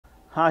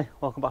Hi,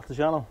 welcome back to the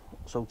channel.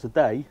 So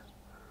today,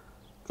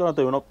 going to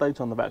do an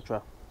update on the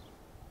Vectra.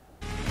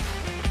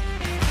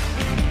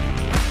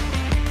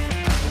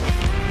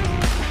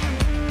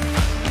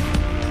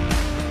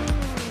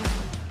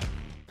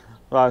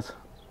 Right,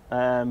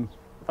 I've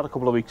had a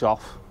couple of weeks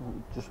off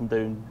just from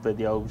doing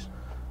videos.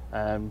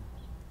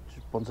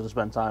 Just wanted to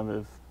spend time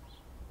with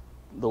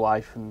the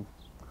wife and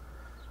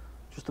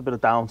just a bit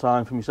of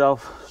downtime for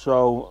myself.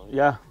 So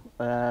yeah,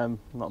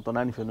 not done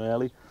anything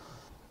really.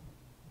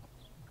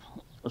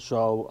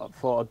 So I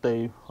thought I'd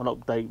do an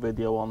update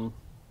video on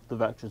the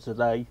Vectra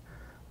today,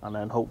 and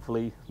then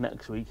hopefully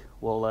next week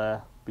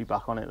we'll be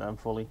back on it then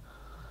fully.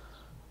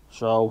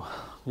 So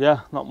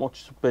yeah, not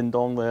much has been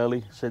done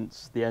really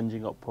since the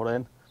engine got put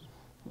in.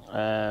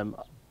 I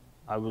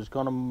was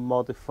going to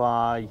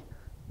modify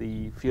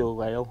the fuel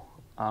rail,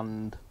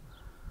 and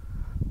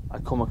I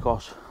come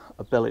across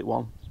a billet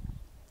one,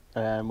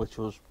 which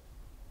was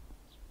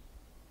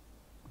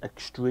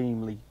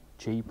extremely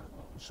cheap,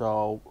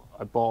 so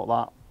I bought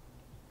that.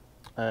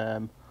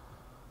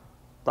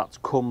 That's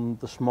come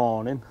this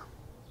morning.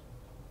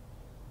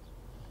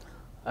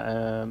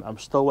 I'm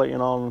still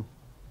waiting on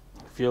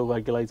fuel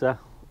regulator,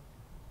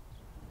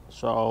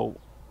 so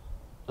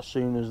as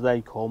soon as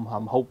they come,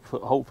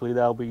 hopefully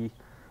they'll be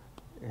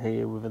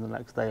here within the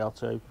next day or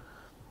two,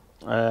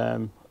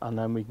 and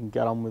then we can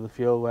get on with the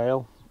fuel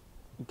rail,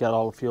 get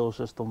all the fuel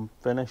system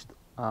finished,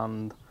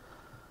 and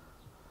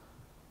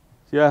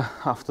yeah,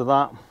 after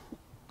that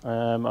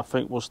I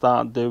think we'll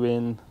start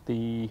doing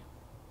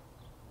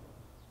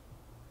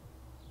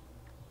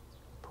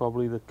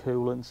probably the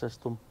coolant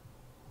system,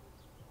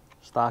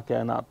 start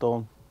getting that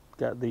done,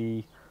 get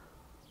the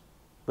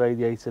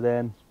radiator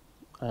in.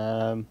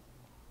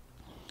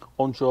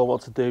 Unsure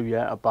what to do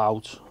yet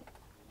about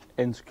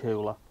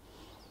intercooler.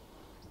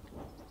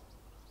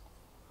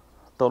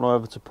 Don't know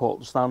whether to put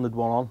the standard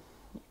one on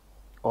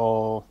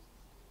or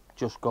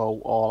just go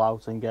all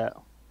out and get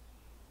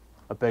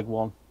a big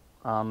one,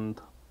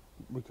 and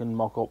we can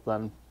mock up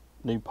then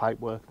new pipe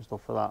work and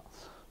stuff for that.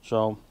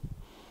 So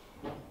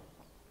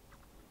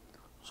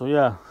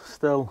yeah,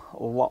 still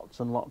lots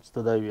and lots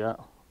to do yet,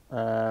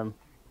 but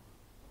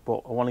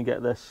I want to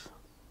get the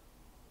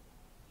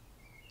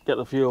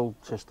fuel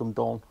system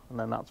done, and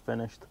then that's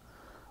finished,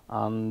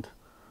 and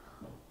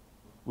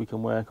we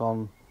can work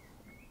on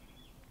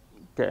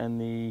getting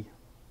the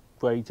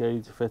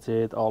radiator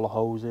fitted, all the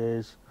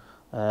hoses,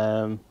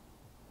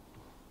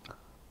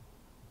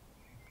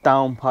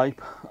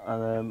 downpipe.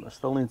 I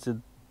still need to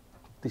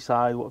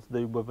decide what to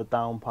do with a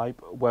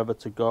downpipe, whether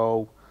to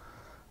go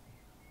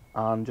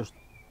and just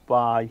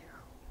buy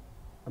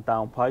a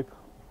downpipe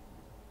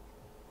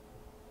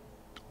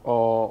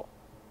or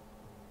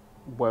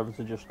whether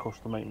to just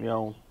custom make my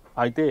own.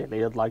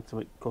 Ideally I'd like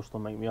to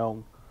custom make my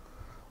own,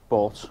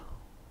 but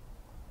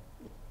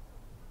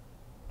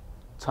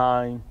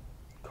time,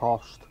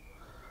 cost,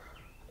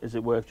 is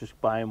it worth just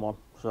buying one?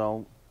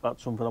 So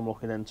that's something I'm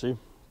looking into.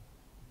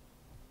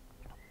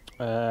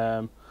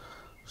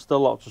 Still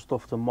lots of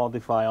stuff to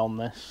modify on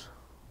this.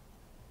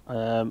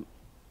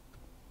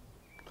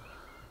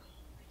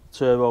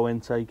 Turbo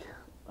intake,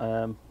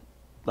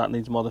 that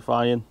needs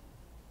modifying,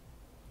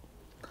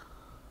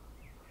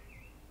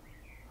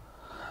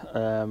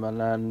 and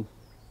then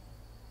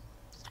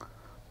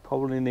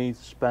probably need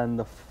to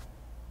spend a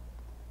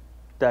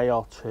day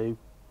or two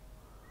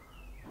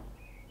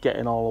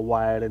getting all the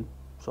wiring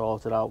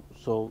sorted out,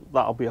 so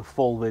that'll be a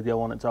full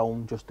video on its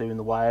own, just doing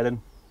the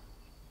wiring,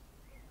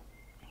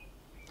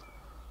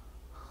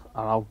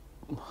 and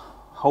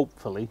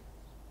hopefully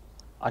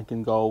I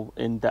can go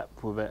in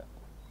depth with it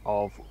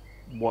of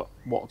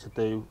what to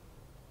do,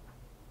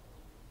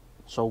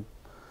 so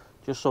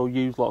just so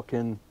you lot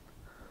can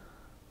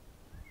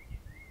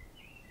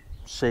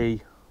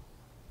see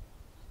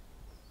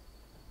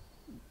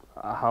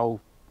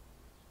how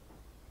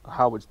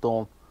it's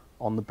done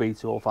on the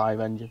B205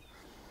 engine.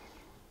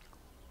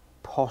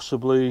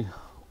 Possibly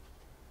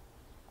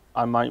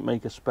I might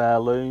make a spare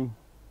loom,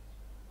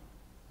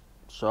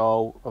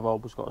 so I've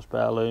always got a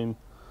spare loom.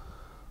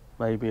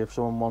 Maybe if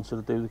someone wanted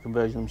to do the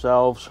conversion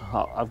themselves,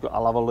 I'll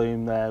have a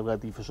loom there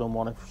ready for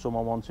someone if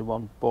someone wanted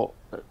one. But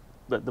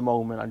at the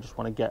moment, I just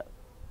want to get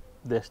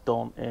this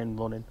done and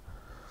running.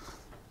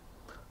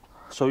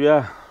 So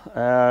yeah,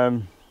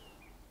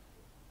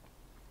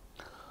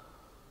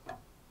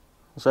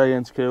 say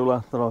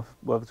intercooler. Don't know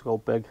whether to go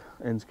big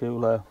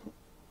intercooler.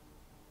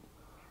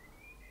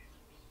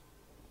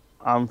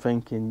 I'm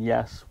thinking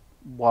yes.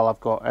 While I've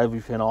got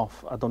everything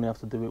off, I don't have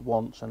to do it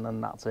once, and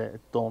then that's it.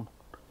 It's done.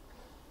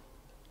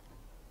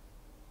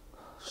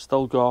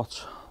 Still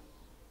got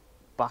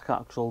back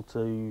axle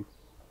to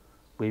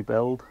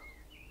rebuild,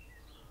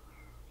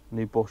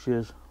 new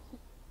bushes.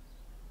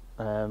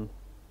 I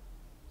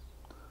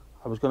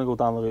was going to go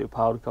down the route of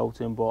powder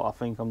coating, but I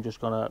think I'm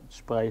just going to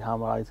spray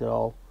Hammerite it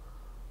all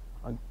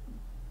and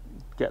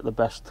get the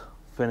best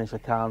finish I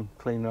can,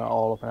 cleaning it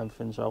all up and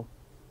everything. So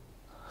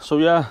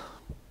yeah,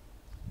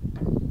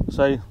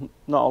 say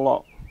not a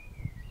lot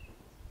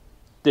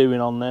doing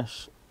on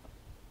this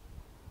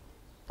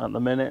at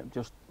the minute,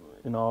 just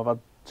You know, I've had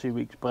 2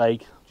 weeks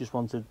break, just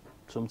wanted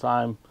some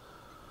time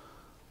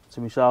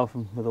to myself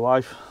and with the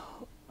wife.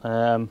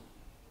 So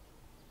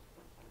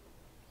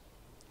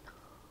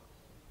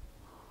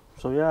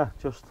yeah,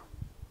 just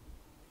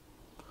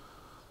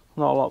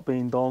not a lot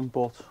being done,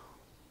 but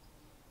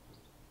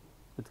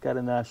it's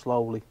getting there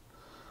slowly.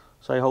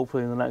 So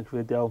hopefully in the next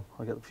video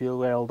I'll get the fuel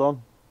rail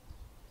done,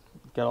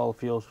 get all the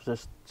fuel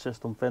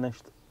system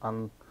finished,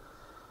 and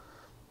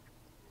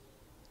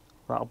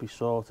that'll be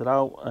sorted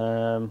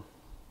out.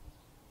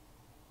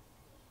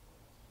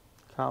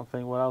 Can't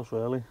think what else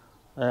really.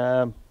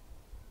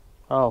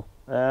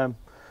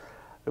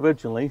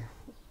 Originally,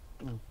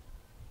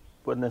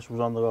 when this was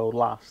on the road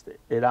last,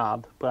 it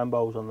had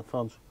Brembos on the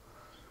front,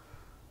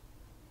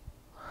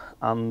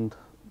 and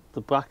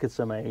the brackets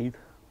I made,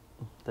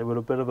 they were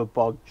a bit of a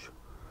bodge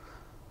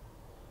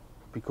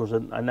because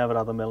I never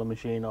had a milling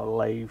machine or a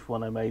lathe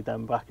when I made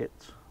them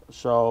brackets.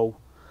 So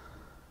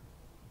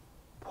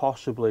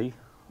possibly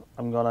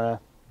I'm gonna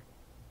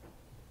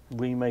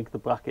remake the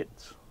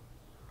brackets.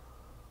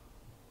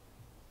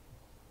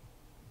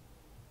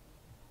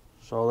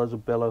 So there's a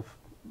bit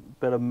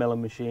of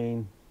milling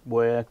machine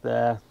work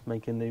there,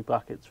 making new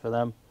brackets for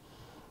them.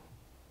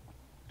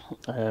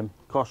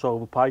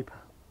 Crossover pipe.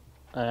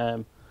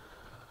 Gonna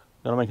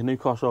make a new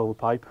crossover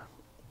pipe.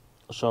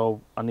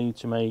 So I need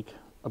to make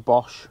a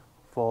Bosch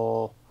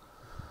for,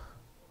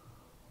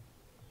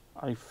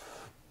 I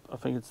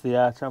think it's the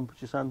air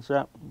temperature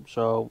sensor.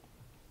 So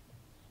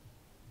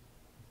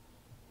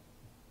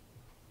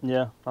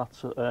yeah,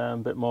 that's a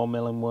bit more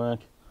milling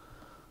work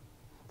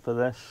for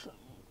this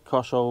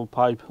crossover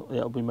pipe.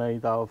 It'll be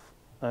made out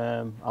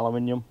of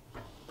aluminium,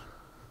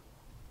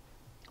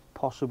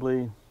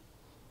 possibly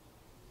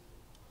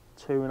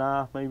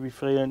 2.5, maybe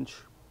 3-inch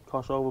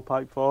crossover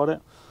pipe for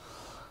it.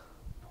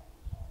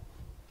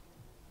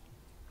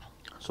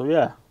 So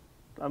yeah,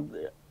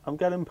 I'm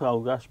getting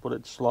progress, but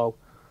it's slow.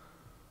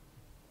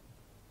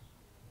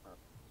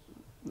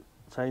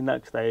 Say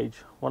next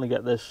stage, want to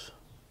get this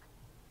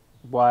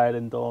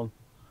wiring done.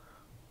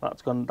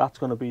 That's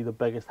gonna be the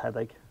biggest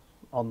headache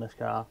on this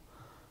car,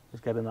 is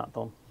getting that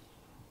done.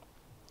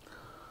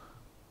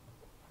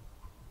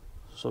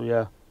 So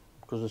yeah,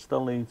 because I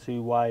still need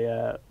to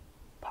wire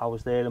power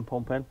steering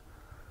pump in,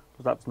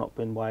 because that's not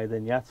been wired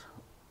in yet.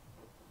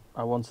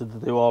 I wanted to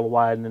do all the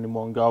wiring in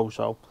one go,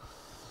 so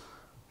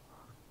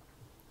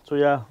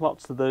yeah,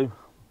 lots to do.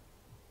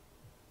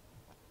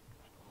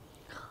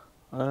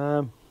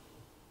 So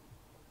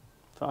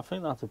I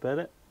think that's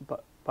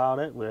about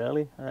it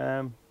really.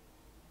 I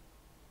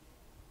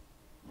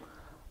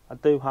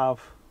do have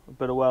a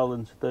bit of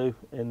welding to do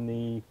in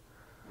the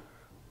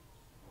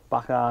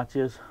back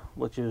arches,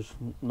 which is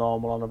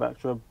normal on a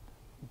Vectra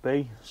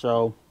B.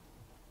 So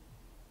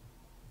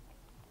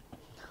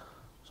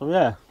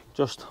yeah,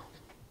 just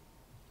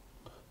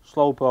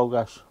slow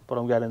progress, but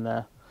I'm getting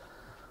there.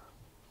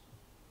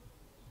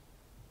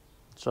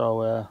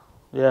 So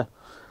yeah,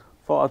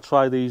 thought I'd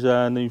try these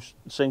new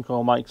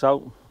synchro mics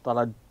out that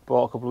I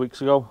bought a couple of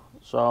weeks ago.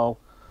 So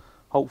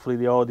hopefully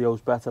the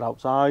audio's better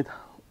outside.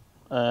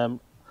 I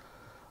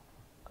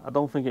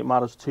don't think it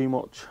matters too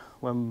much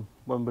when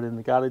we're in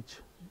the garage.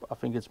 I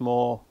think it's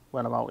more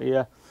when I'm out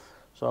here.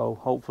 So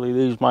hopefully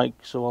these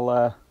mics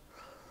will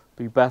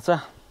be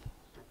better.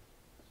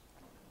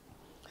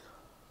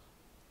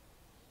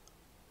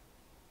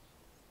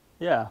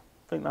 Yeah,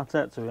 I think that's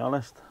it, to be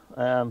honest.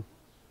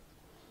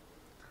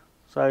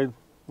 So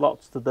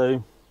lots to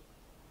do,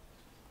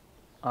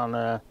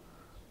 and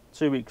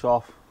 2 weeks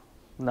off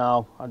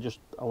now. I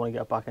want to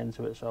get back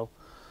into it, so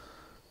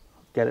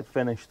get it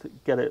finished,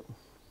 get it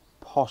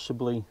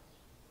possibly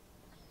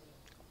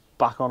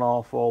back on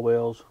all 4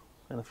 wheels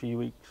in a few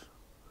weeks,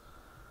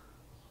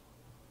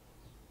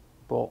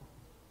 but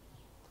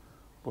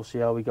we'll see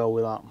how we go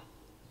with that.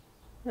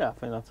 Yeah, I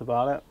think that's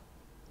about it.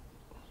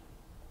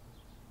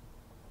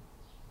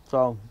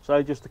 So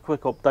just a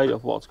quick update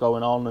of what's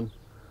going on, and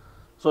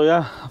so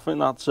yeah, I think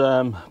that's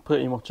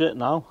pretty much it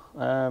now.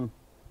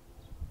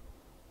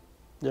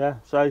 Yeah,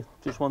 so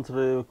just wanted to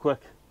do a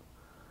quick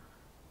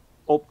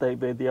update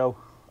video,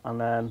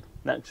 and then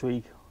next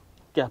week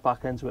get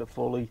back into it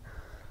fully,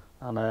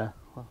 and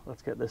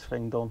let's get this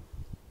thing done.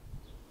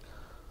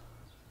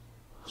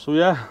 So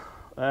yeah,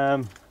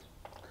 so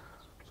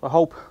I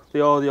hope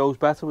the audio's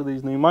better with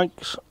these new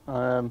mics.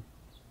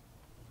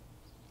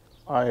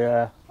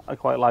 I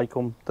quite like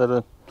them. They're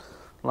a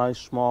nice,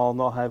 small,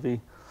 not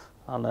heavy,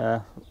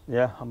 and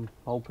yeah, I'm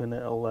hoping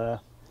it'll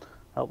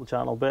help the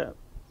channel a bit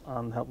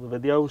and help the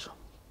videos.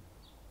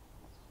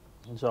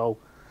 And so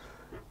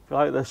if you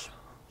like this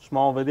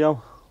small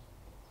video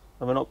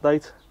of an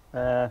update,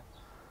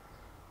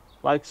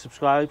 like,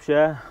 subscribe,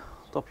 share,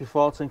 drop your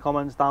thoughts and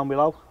comments down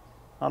below,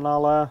 and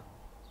I'll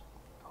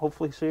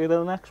hopefully see you in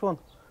the next one.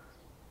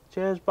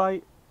 Cheers,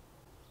 bye.